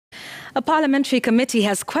A parliamentary committee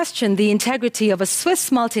has questioned the integrity of a Swiss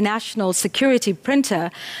multinational security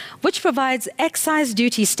printer, which provides excise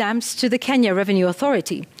duty stamps to the Kenya Revenue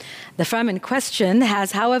Authority. The firm in question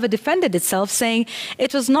has, however, defended itself, saying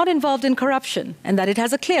it was not involved in corruption and that it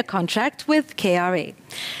has a clear contract with KRA.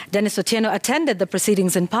 Dennis Otieno attended the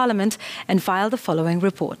proceedings in Parliament and filed the following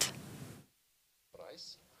report.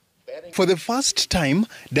 For the first time,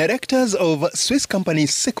 directors of Swiss company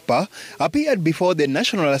SICPA appeared before the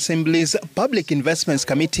National Assembly's Public Investments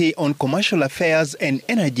Committee on Commercial Affairs and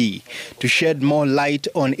Energy to shed more light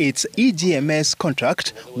on its EGMS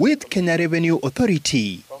contract with Kenya Revenue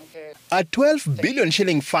Authority. A 12 billion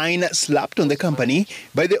shilling fine slapped on the company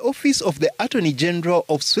by the Office of the Attorney General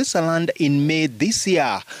of Switzerland in May this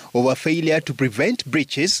year over failure to prevent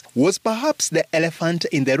breaches was perhaps the elephant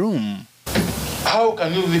in the room. How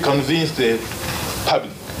can you convince the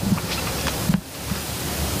public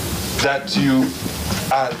that you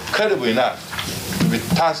are credible enough to be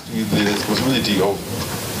tasked with the responsibility of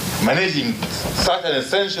managing such an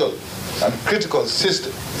essential and critical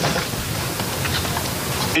system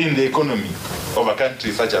in the economy of a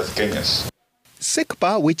country such as Kenya's?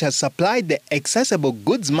 SICPA, which has supplied the accessible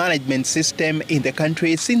goods management system in the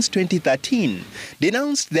country since 2013,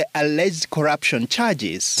 denounced the alleged corruption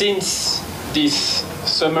charges. Since this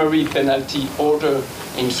summary penalty order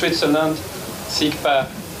in Switzerland, SICPA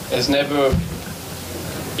has never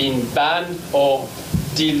been banned or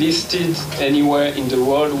delisted anywhere in the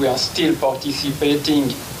world. We are still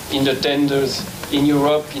participating in the tenders in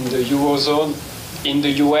Europe, in the Eurozone, in the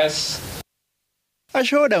US. A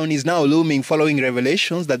showdown is now looming following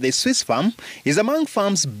revelations that the Swiss firm is among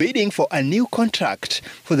firms bidding for a new contract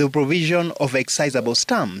for the provision of excisable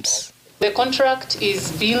stamps. The contract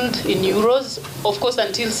is billed in euros, of course,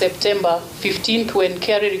 until September 15th, when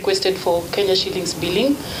KRA requested for Kenya shillings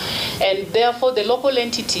billing. And therefore, the local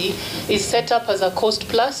entity is set up as a cost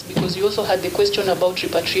plus, because you also had the question about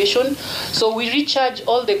repatriation. So we recharge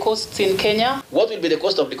all the costs in Kenya. What will be the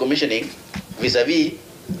cost of decommissioning vis-a-vis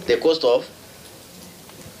the cost of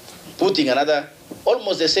putting another,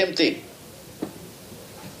 almost the same thing?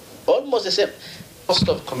 Almost the same. Cost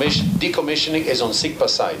of decommissioning is on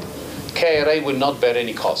SICPA's side. KRA will not bear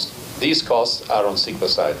any cost. These costs are on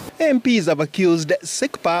SICPA's side. MPs have accused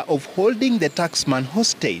SICPA of holding the taxman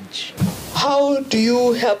hostage. How do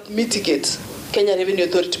you help mitigate Kenya Revenue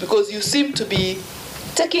Authority? Because you seem to be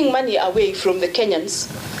taking money away from the Kenyans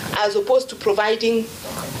as opposed to providing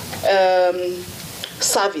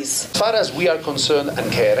service. As far as we are concerned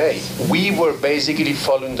and KRA, we were basically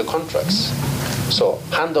following the contracts. So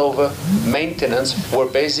handover, maintenance were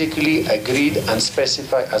basically agreed and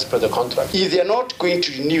specified as per the contract. If they're not going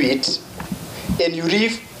to renew it and you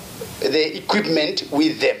leave the equipment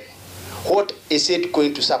with them, what is it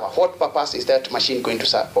going to serve? What purpose is that machine going to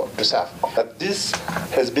serve? But this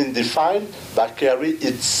has been defined by KRA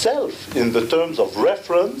itself in the terms of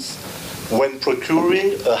reference when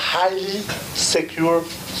procuring a highly secure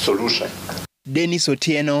solution. Dennis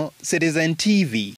Otieno, Citizen TV.